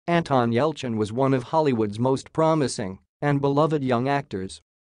Anton Yelchin was one of Hollywood's most promising and beloved young actors.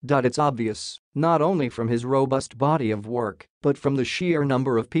 It's obvious, not only from his robust body of work, but from the sheer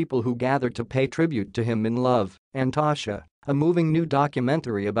number of people who gathered to pay tribute to him in Love and Tasha, a moving new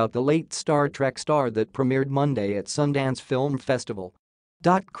documentary about the late Star Trek star that premiered Monday at Sundance Film Festival.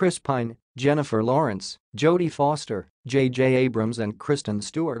 Chris Pine, Jennifer Lawrence, Jodie Foster, J.J. Abrams and Kristen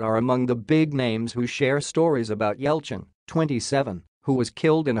Stewart are among the big names who share stories about Yelchin, 27, who was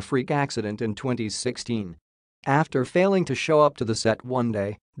killed in a freak accident in 2016. After failing to show up to the set one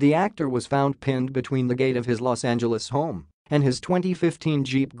day, the actor was found pinned between the gate of his Los Angeles home and his 2015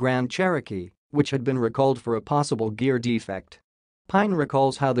 Jeep Grand Cherokee, which had been recalled for a possible gear defect. Pine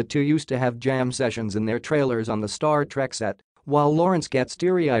recalls how the two used to have jam sessions in their trailers on the Star Trek set, while Lawrence gets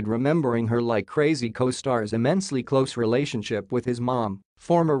teary-eyed remembering her like crazy co-star's immensely close relationship with his mom,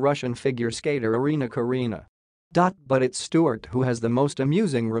 former Russian figure skater Irina Karina. But it's Stewart who has the most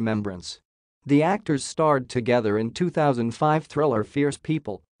amusing remembrance. The actors starred together in 2005 thriller Fierce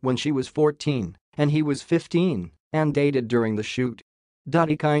People when she was 14 and he was 15 and dated during the shoot.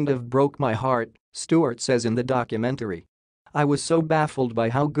 He kind of broke my heart, Stewart says in the documentary. I was so baffled by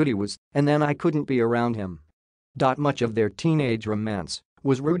how good he was, and then I couldn't be around him. Much of their teenage romance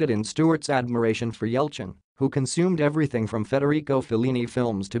was rooted in Stewart's admiration for Yelchin, who consumed everything from Federico Fellini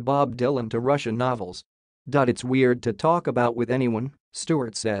films to Bob Dylan to Russian novels. It's weird to talk about with anyone,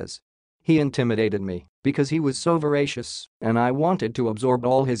 Stewart says. He intimidated me because he was so voracious and I wanted to absorb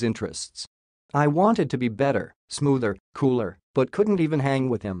all his interests. I wanted to be better, smoother, cooler, but couldn't even hang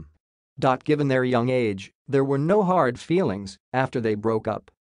with him. Given their young age, there were no hard feelings after they broke up.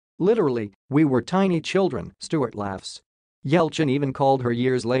 Literally, we were tiny children, Stewart laughs. Yelchin even called her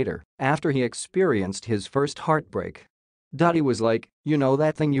years later after he experienced his first heartbreak. He was like, you know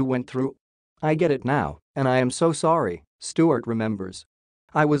that thing you went through? I get it now, and I am so sorry, Stewart remembers.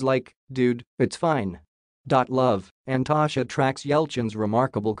 I was like, dude, it's fine. Love and Tasha tracks Yelchin's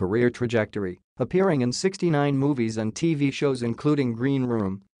remarkable career trajectory, appearing in 69 movies and TV shows including Green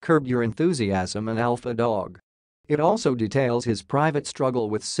Room, Curb Your Enthusiasm and Alpha Dog. It also details his private struggle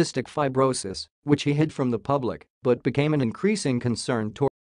with cystic fibrosis, which he hid from the public but became an increasing concern toward